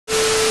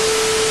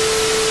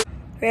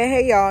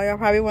Hey y'all, y'all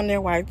probably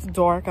wondering why it's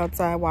dark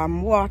outside while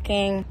I'm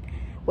walking.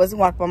 Wasn't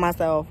walking by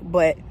myself,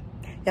 but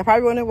y'all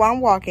probably wondering why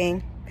I'm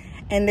walking.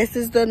 And this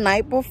is the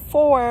night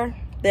before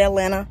the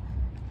Atlanta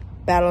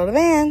Battle of the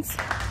Bands.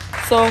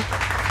 So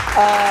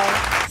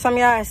some of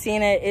y'all have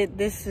seen it.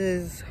 This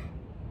is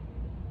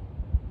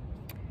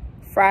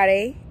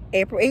Friday,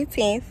 April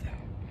 18th.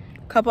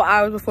 A couple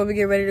hours before we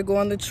get ready to go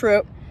on the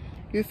trip.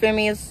 You feel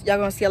me? Y'all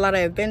gonna see a lot of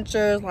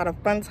adventures, a lot of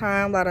fun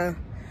time, a lot of,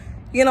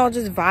 you know,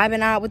 just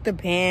vibing out with the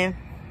band.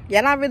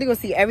 Y'all not really gonna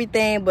see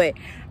everything, but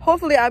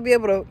hopefully I'll be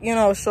able to, you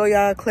know, show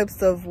y'all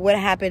clips of what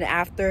happened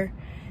after,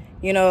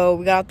 you know,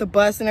 we got off the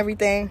bus and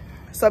everything.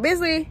 So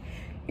basically,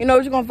 you know,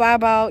 we're just gonna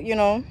vibe out, you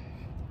know,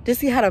 just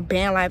see how the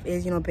band life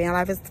is. You know, band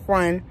life is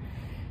fun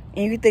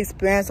and you get to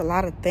experience a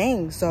lot of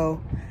things.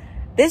 So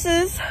this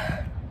is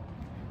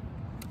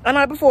a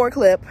night before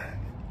clip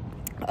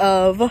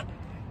of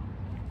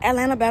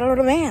Atlanta Battle of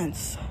the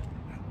Bands.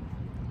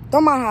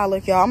 Don't mind how I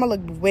look, y'all. I'm gonna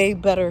look way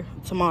better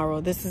tomorrow.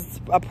 This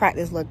is a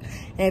practice look.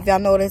 And if y'all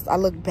notice, I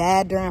look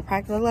bad during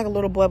practice. I look like a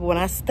little boy, but when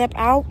I step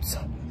out,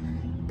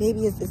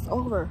 baby, it's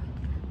over.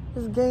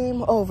 It's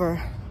game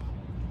over.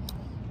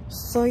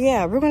 So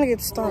yeah, we're gonna get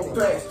started.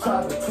 So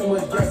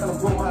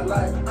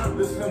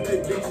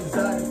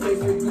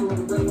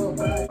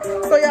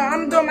yeah,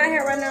 I'm doing my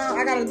hair right now.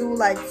 I gotta do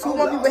like 2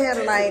 more people hair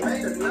tonight.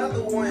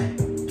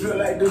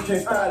 Like this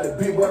can't style it.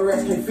 Big boy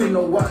rats can't fit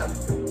no water.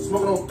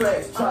 Smoking on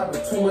flash,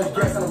 chopping too much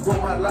gas and I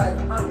broke my life.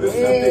 Let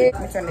me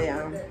turn it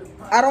down.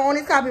 I don't own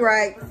these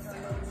copyrights.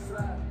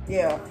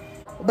 Yeah.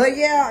 But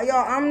yeah,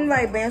 y'all, I'm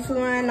like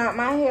bantooing out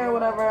my hair or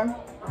whatever.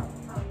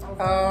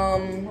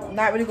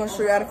 Not really gonna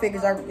show you how to fit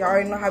because y'all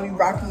already know how we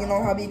rocky, you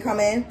know how we come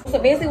in. So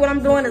basically what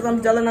I'm doing is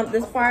I'm gelling up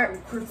this part.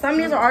 Some of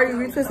these are already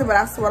retwisted, but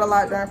I sweat a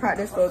lot during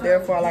practice, so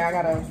therefore like I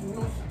gotta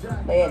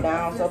lay it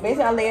down. So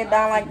basically I lay it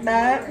down like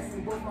that.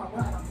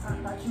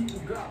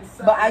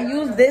 But I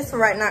use this for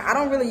right now. I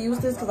don't really use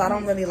this because I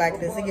don't really like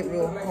this. It get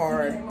real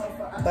hard.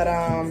 But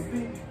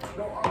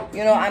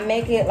you know, I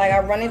make it like I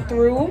run it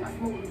through.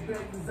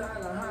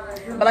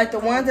 But like the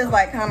ones that's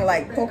like kind of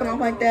like poking off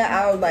like that,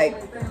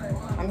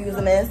 I'm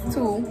using this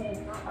too.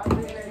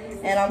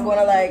 And I'm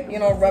gonna like, you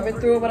know, rub it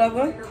through or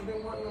whatever.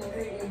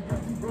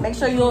 Make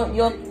sure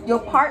your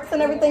parts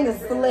and everything is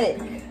slick.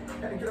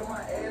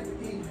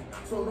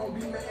 So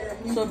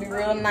it'll be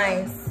real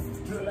nice.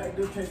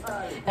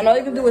 And all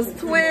you can do is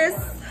twist.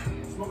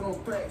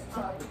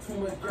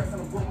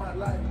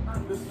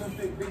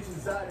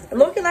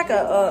 Looking like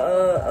a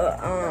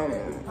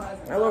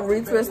little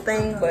retwist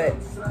thing, but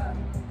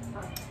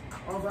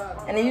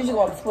and then you're just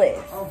gonna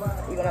twist.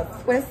 You're gonna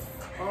twist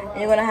and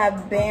you're gonna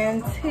have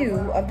band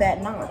 2 of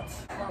that knot.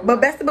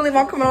 But best to believe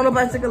I'm coming on the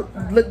bicycle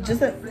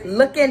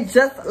looking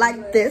just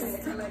like this.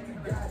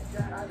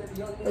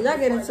 Y'all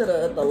get into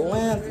the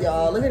length,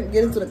 y'all.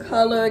 Get into the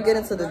color,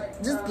 just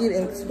get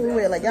into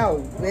it. Like y'all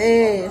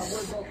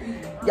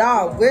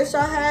wish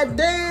I had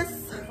this.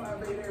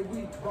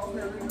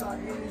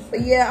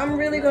 But yeah, I'm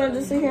really gonna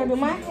just sit here and do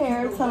my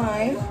hair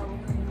tonight.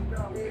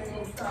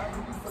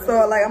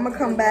 So like I'm gonna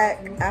come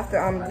back after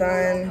I'm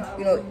done,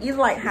 you know, either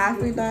like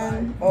halfway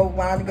done or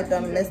when I get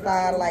done on this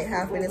side, or like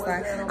halfway this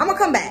side. I'm gonna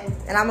come back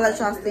and I'm gonna let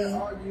y'all see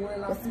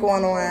what's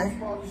going on.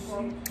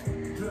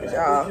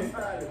 Y'all.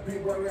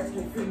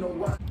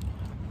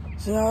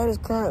 So y'all, it is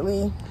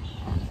currently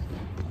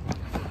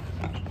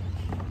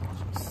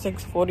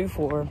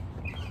 6:44.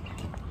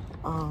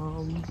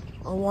 I'm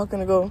walking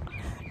to go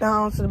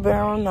down to the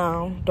barrel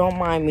now. Don't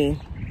mind me.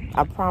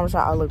 I promise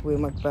y'all I look way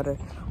much better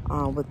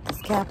with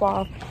this cap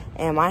off.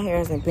 And my hair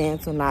isn't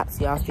band to knots.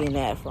 Y'all seen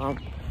that from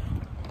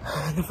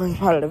the first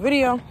part of the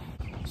video.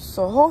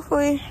 So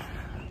hopefully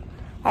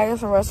I get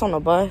some rest on the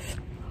bus.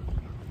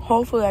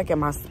 Hopefully I get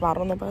my spot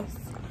on the bus.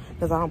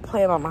 Because I don't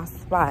play about my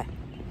spot.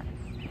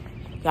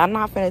 Y'all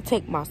not finna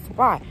take my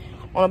spot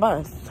on the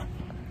bus.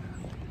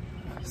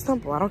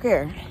 Simple, I don't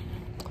care.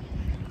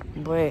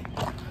 But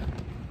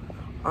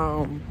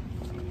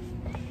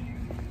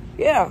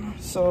yeah,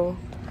 so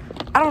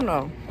I don't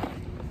know.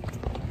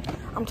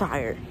 I'm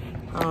tired.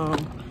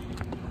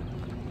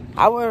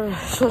 I would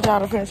show y'all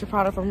the finished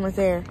product from right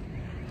there.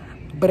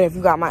 But if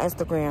you got my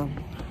Instagram,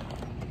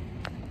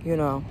 you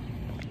know,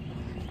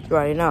 you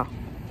already know.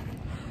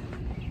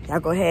 Y'all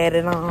go ahead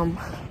and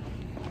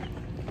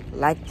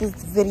like this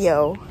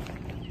video,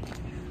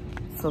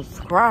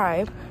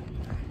 subscribe,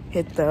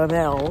 hit the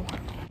bell.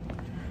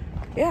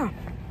 Yeah,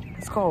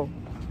 it's cold.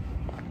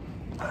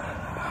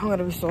 I'm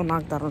gonna be so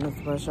knocked out on this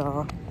bus,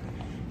 y'all.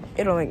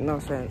 It don't make no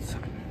sense.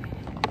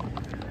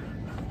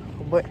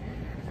 But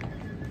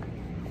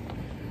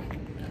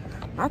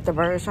not the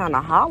birds trying to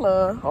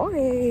holler.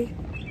 Okay.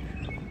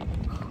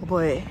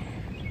 But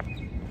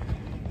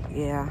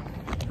yeah,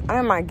 I'm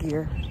in my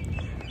gear.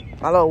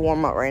 My little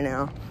warm up right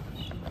now.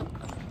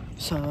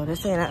 So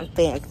this ain't nothing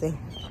fancy.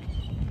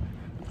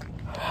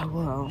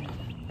 Well,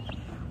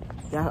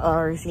 y'all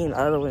already seen the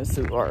other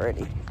windsuit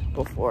already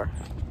before.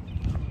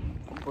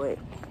 But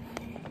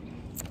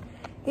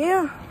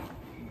yeah.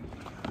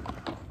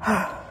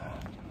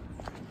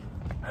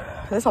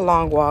 It's a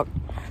long walk.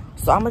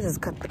 So I'm gonna just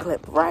cut the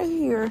clip right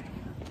here.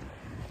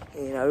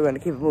 You know, we're gonna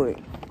keep it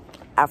moving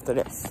after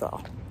this,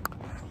 so.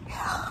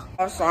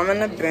 Yeah. So I'm in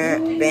the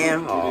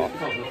band hall.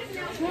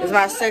 This is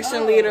my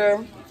section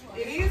leader.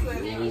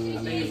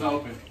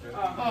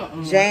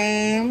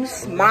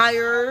 James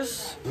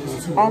Myers,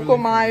 Uncle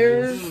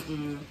Myers.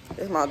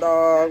 It's my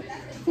dog.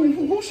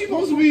 Who she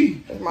supposed to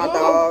be? It's my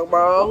dog,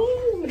 bro.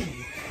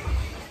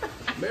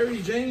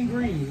 Mary Jane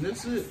Green,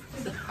 that's it.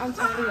 I'm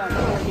telling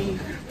you,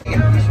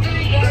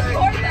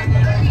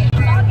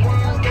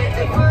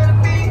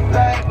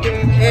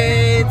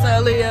 Hey,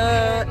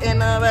 Talia in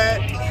the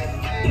back.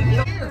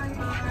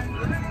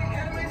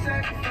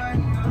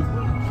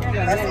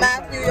 That's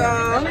Matthew,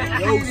 y'all.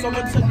 Yo,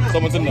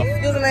 someone's enough.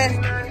 Excuse me.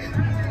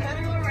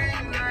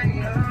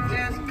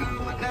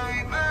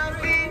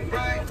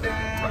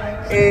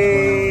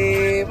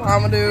 Hey,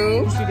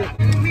 Mamadou.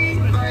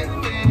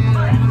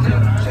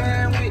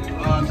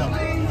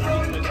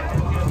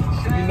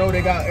 You know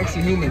they got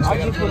extra humans. I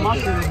just put my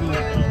shit in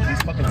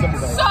these fucking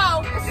timberlands. so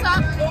what's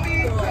up?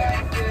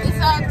 It's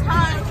time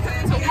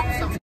to whoop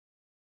some.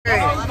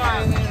 Hey,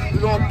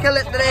 we're gonna kill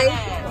it today.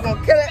 We're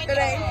gonna kill it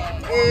today.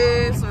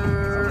 Yes,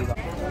 sir.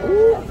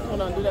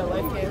 Hold on, do that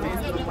light skin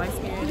face with a white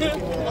skin.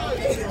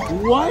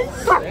 What?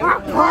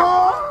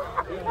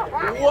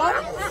 What?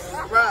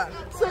 Bruh.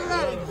 Say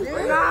that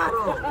again.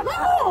 No.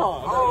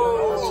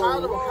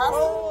 Child of a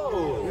pastor?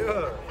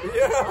 Yeah.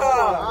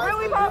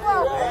 Really, Papa?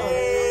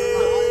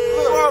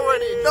 You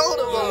already know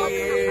the vlog.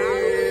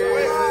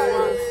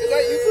 Is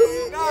that YouTube?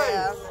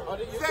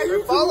 Yeah. You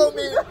follow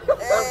me.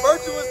 That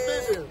virtuous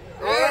vision.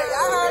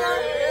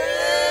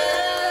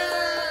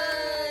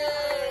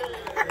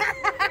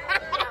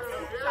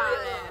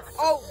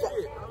 Oh,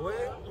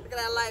 look at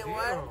that light,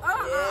 what?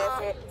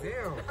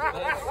 Damn.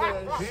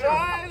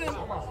 Shining. Oh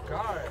my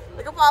God.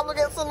 Look at Pop, look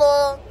at some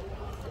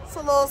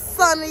little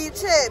sunny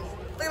chin.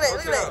 Look at that,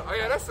 look at that. Oh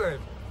yeah, that's a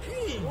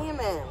Yeah,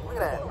 man, look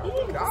at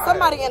that.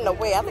 Somebody in the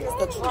way. I think it's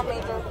the drum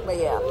major, but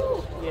yeah.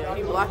 Yeah,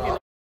 he blocking.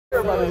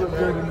 everybody look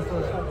good in the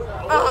first.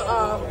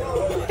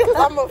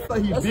 I'm a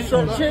That's a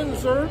short chin,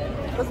 sir.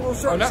 That's a little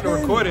short not the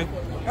chin. recording.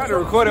 Not the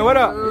recording. What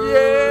up?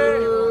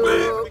 Yeah.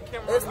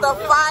 It's the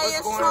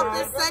fire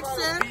trumpet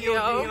section. You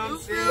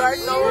like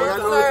no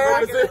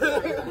sir.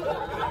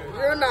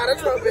 You're not a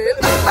trumpet.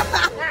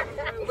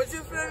 But you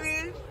feel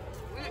me?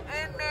 We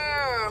in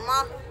there.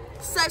 My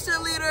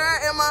section leader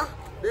and my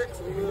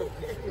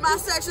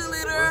section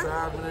leader. What's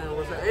happening?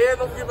 What's happening? Hey,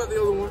 don't forget about the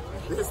other one.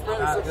 The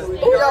Hispanic section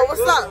leader. Yo,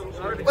 what's up?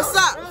 What's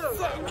up?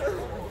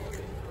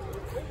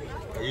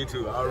 You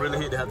too. I really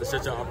hate to have to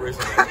shut your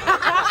operation down.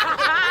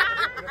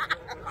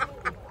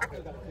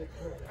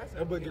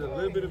 But get a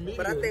little bit of meat.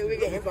 But I think we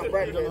getting some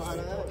breakfast. I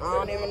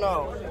don't even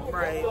know.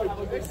 Right. I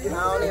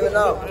don't even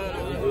know.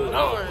 I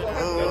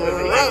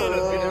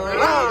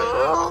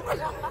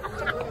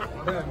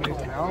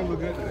don't look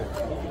good today.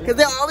 Cause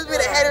there'll always be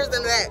the haters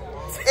in that.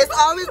 It's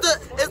always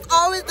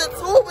the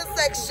tuba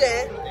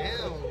section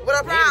with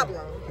a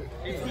problem.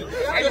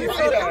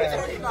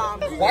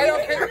 Why y'all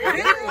can't be?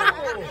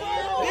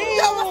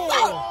 Yo, what's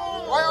up?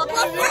 Why y'all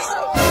can't be?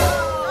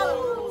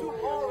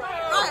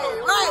 Right.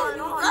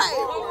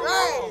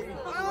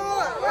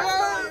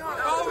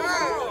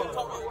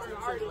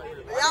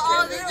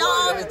 Y'all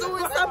always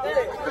doing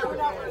something.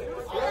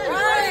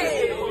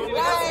 Right.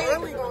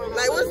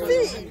 Like, what's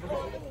tea?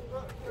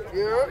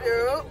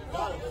 Yeah.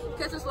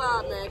 Catch a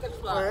slide, man. Catch a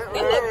slide. Right.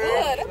 It look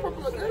good. That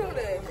purple look good on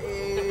there.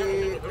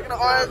 Look at the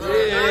orange.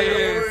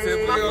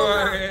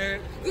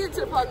 Get it to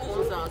the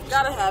Polynesian sauce.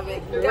 Gotta have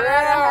it.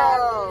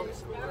 Yeah.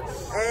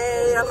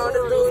 Hey, I know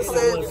this dude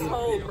since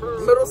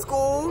middle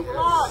school.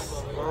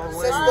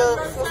 Since the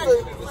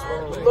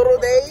little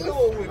days.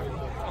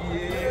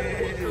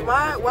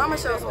 Why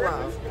Michelle so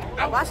loud?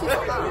 Why she so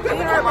loud?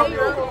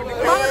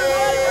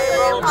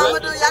 Mama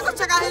do, y'all go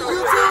check out his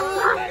YouTube.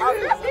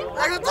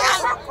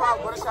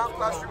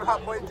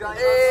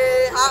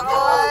 Hey, hot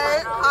boy.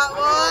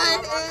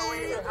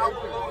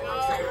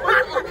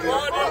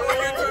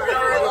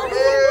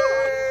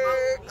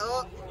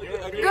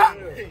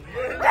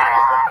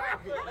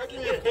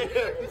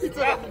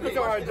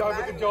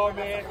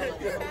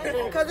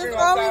 Cause it's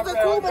always the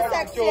tuba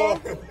section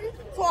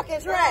talking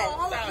trash.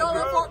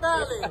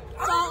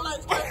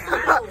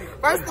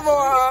 First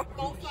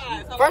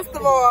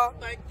of all,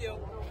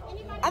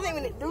 I think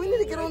do we need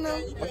to get on them?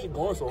 Why you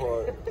going so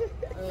hard?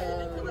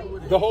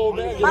 The whole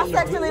man. My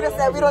section leader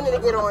said we don't need to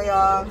get on,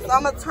 y'all. So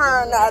I'm gonna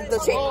turn the other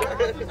cheek.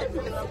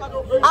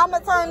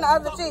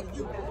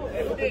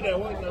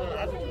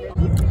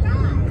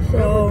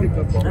 So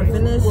I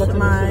finished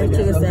my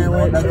chicken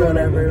sandwich or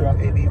whatever.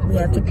 We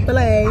have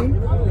Chick-fil-A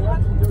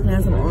and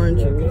have some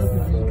orange juice.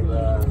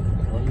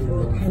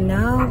 And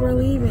now we're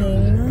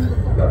leaving.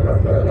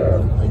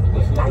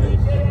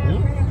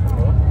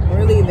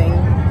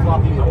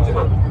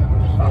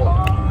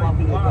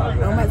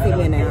 I might take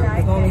me a nap.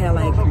 I've only had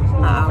like an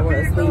hour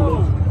of sleep.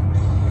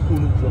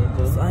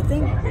 So I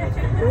think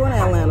we're going to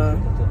Atlanta.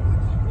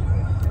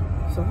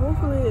 So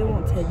hopefully it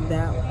won't take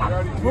that.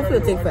 Hopefully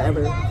it'll take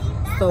forever.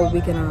 so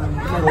we can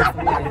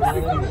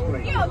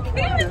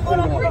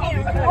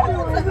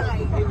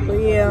but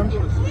yeah,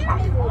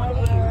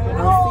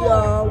 I'll see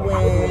y'all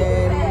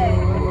when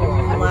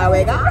my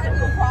way got.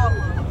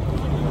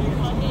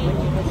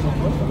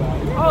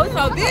 Oh, it's a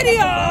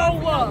video.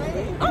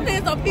 Oh,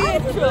 there's a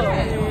picture.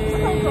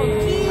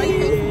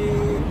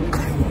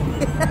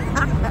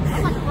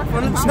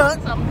 From the truck.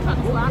 From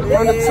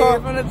the truck.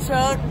 From the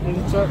truck. From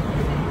the truck.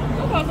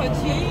 For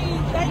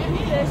cheese. Thank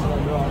you.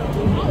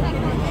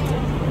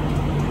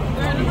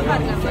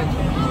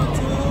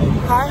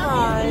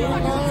 Hi.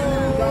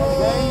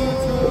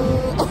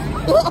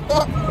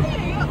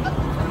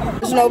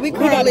 You know, we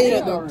currently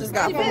just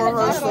got from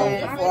rehearsal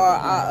for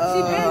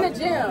our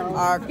thing.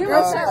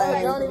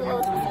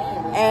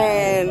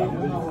 And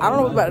I don't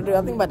know what we're about to do. I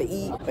think we're about to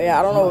eat. But yeah,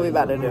 I don't know what we're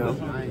about to do.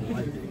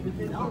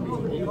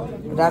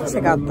 But I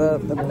check out the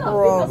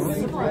pearls.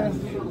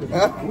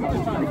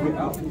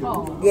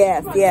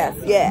 Yes.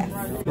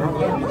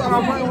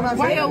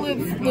 Why your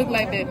lips look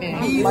like that,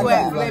 man? Bees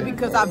wet, baby,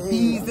 because I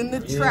bees in the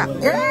trap.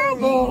 Yeah,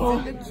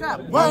 bees in the trap.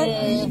 What?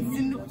 Bees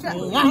in the trap.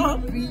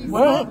 Bees in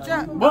the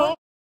trap. What?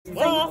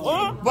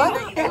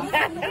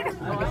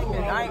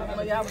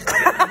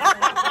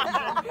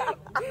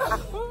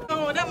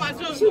 Oh, that's my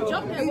joke. She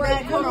jumped in.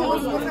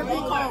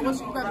 What's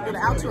you gotta do the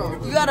outro?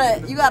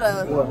 You gotta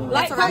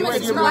Like, comment,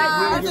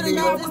 subscribe. It's the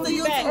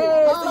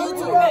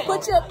YouTube.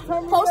 Put your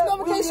post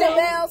notification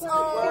bells on.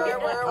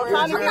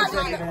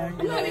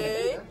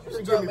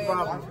 She give me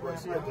problems.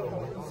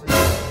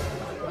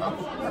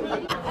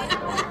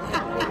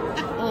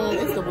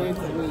 It's the weird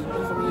for me.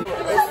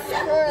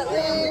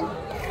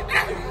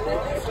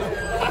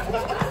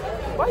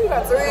 Why you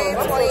got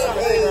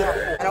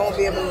 3:28 and I won't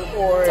be able to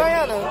record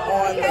on the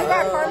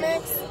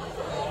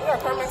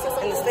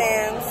in the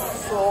stands,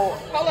 so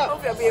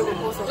hopefully I'll be able to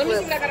post some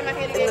clips in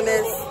the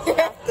midst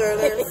after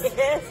this.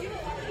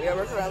 Yeah,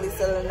 we're currently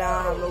settling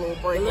down, having a little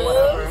break or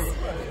whatever.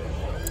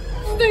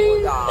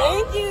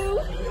 Thank you.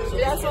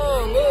 That's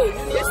all. Look,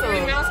 you need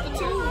some. Master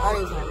too. I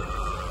need some.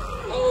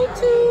 Oh,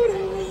 too.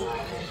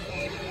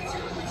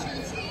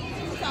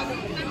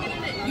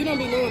 You don't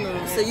be knowing that.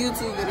 It's a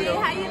YouTube video.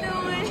 How you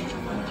doing?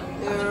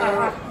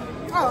 Yeah.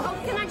 Oh,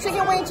 can I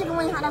chicken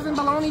wing, hot dogs and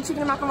bologna, chicken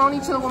and macaroni,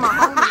 chill with my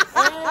homies.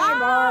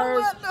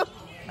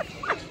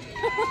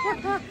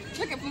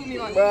 Look at food me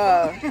like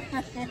Bruh.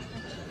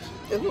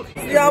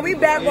 Yo, we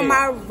back with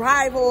my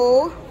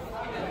rival.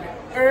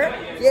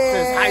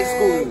 Since high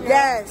school.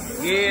 Yes.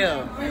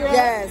 Yeah.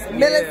 Yes.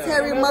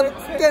 Military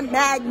motherfucking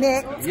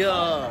magnet.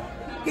 Yeah.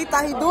 He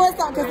thought he doing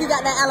something because he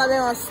got that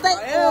Alabama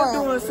State on.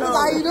 Doing something. He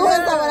thought he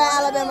doing something with that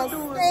Alabama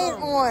State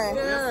on.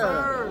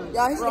 Yeah.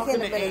 Y'all, he should have came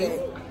to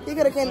Benedict. He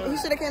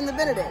should have came to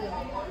Benedict.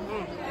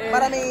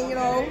 But I mean, you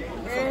know,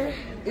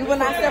 we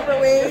went our separate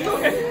ways.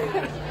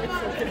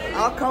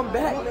 I'll come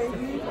back,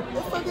 baby.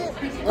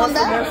 Come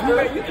back. You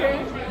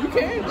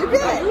can. You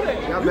can.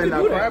 Y'all better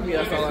not grab me.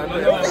 That's all I know.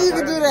 You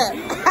can do that.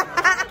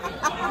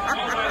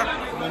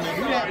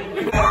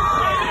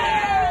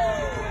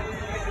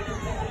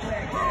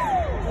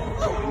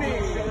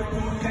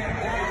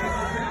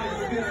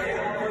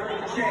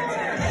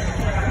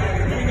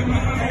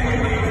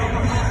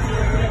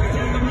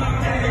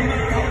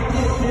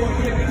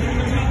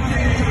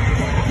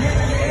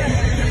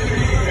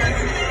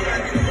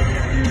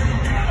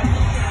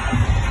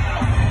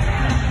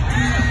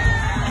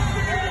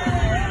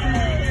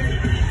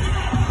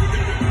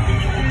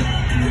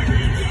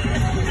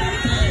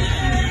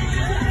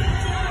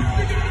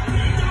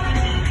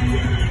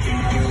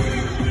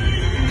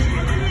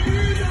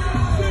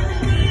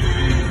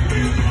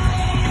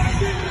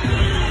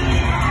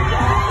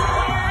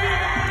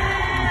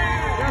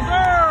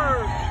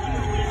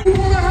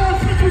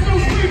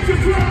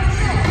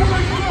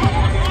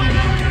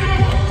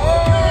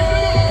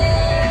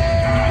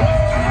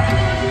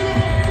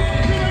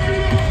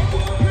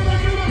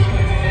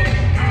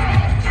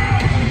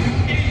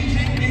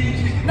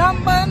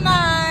 Number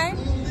 9.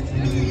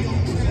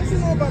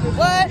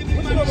 What?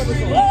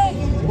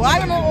 Well, I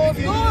don't know what's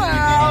going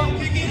on.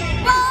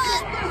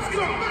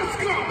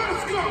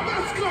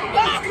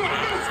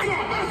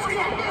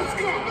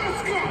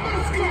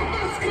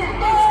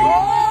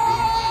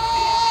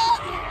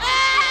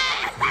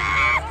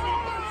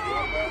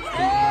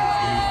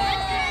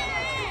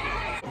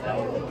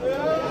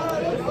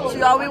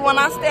 Y'all, we won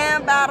our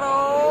stand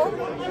battle.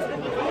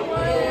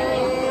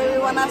 We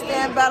won our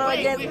stand battle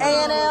against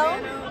A&L.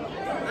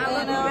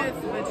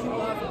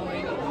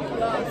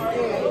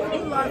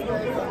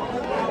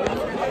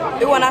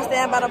 We won our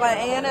stand battle by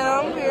A&M.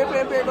 Here,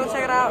 go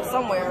check it out.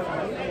 Somewhere.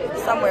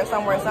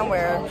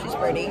 She's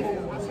pretty.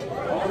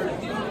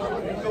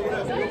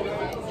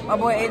 My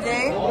boy AJ.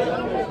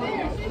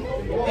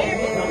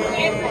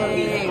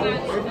 Hey.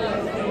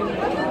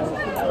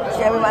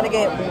 Yeah, we about to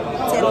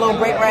take a little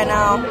break right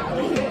now.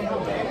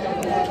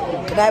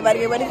 But everybody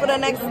get ready for the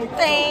next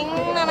thing.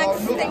 The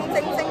next thing.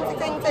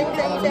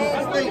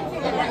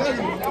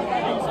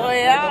 Oh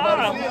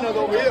yeah.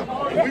 over here.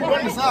 We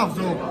run the South,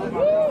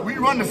 so we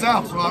run the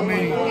South. So I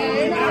mean,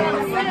 we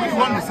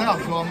run the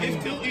South. So I mean,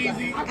 it's too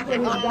easy.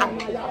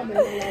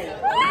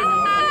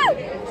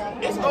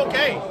 It's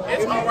okay.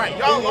 It's all right.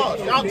 Y'all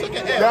lost. Y'all took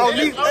it. Y'all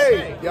need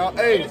y'all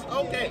It's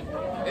okay.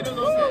 It is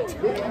okay.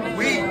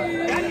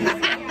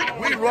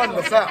 We run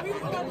the South. No,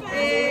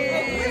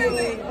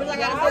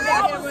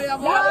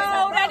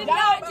 that did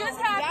not just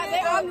happen.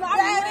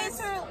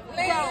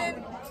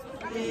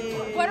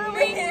 What are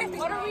we?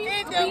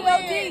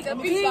 The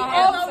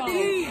BLOD.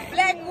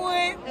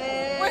 Blackwood.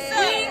 What's up?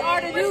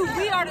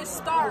 We are the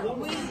start.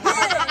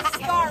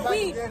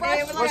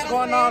 What's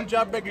going on,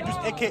 Job Baker? Just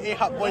AKA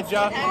Hot Boy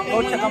Job.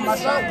 Go check out my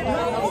shop.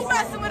 Who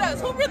messing with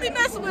us? Who really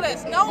messing with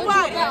us?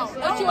 Nobody.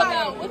 What you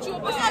about? What's your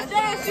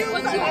dance shoes?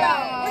 What you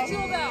about?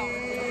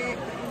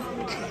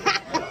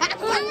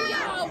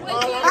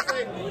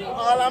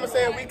 All I'm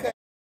saying, we cut.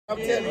 I'm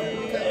telling you,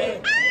 we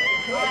cut.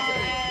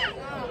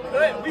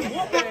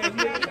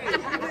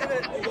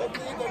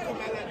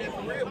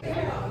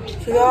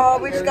 So y'all,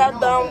 we just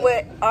got done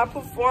with our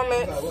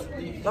performance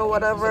or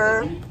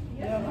whatever.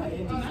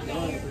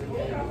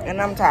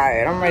 And I'm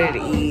tired. I'm ready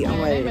to eat.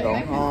 I'm ready to go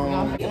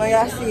home. You know,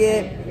 y'all see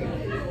it.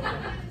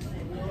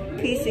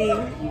 PC.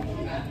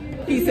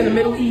 Peace in the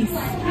Middle East.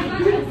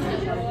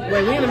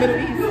 Wait, we in the Middle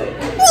East?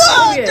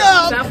 What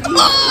the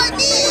fuck?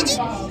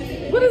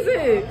 What is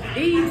it?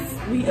 East.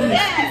 We eat.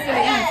 Peace in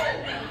the East.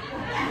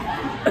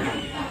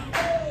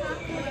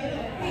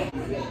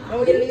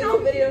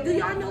 Do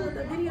y'all know what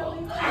the video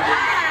is?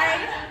 Hi.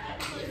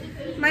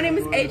 My name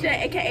is AJ,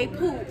 aka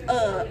Pooh.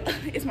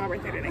 It's my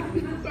birthday today.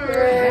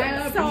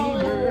 So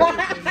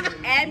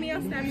add me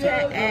on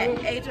Snapchat at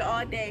AJ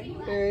All Day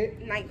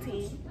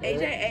 19.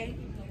 AJA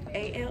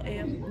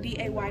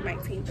ALLDAY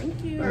 19.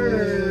 Thank you.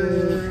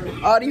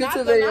 All the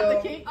YouTube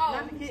videos.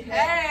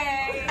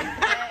 Hey.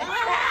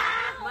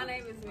 My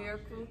name is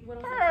Miracle.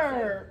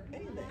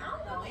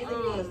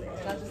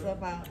 Shout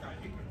yourself out.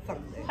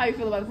 How you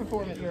feel about the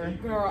performance, girl?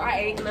 Girl, I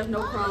ate and left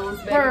no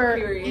crumbs.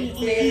 Period.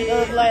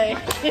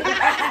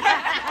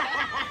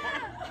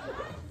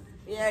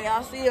 Yeah,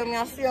 y'all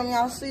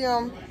see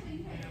him.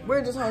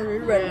 We're just hungry.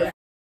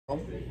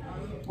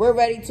 We're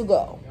ready to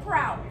go.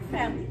 Proud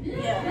family.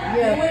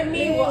 Yeah. With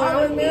me,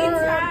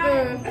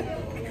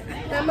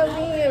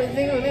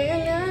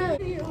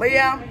 But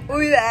yeah, we'll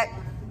be back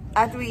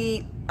after we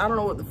eat. I don't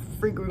know what the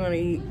freak we're gonna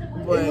eat,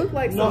 but it looked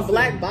like some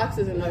black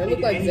boxes in there. It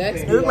looked like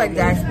Zaxby's. It looked like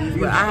Zaxby's,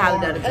 but I highly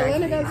doubt it's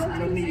Zaxby's. I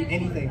don't need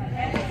anything.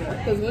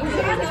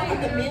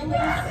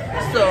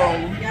 So,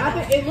 I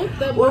think it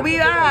looked up. we'll be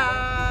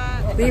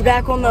back. Be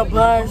back on the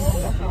bus,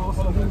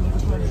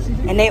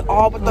 and they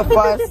all with the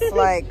fuss.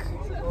 Like,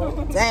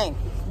 dang.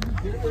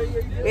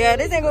 Yeah,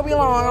 this ain't gonna be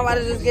long. I'm about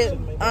to just get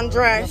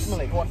undressed.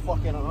 But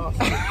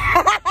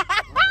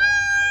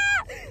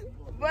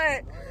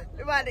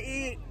we're about to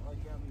eat.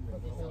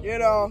 You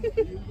know,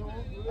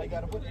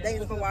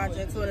 thanks for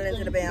watching, tuning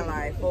into the band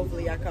life.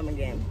 Hopefully y'all come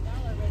again.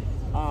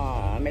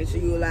 Make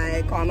sure you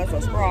like, comment,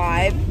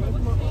 subscribe,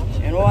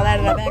 and all that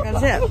in the back of the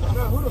tip.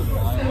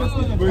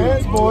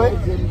 Yes, boy.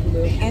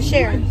 And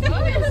share.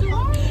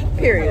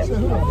 Period.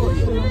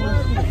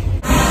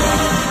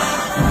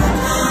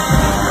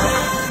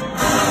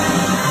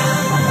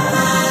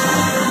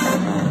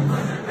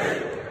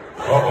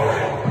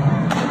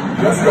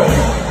 Let's go.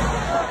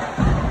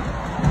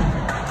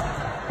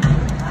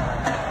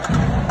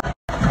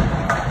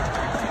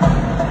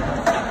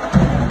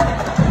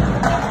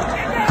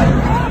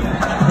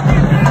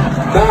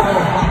 Now,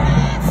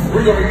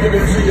 we're going to give it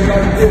to you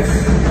like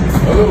this.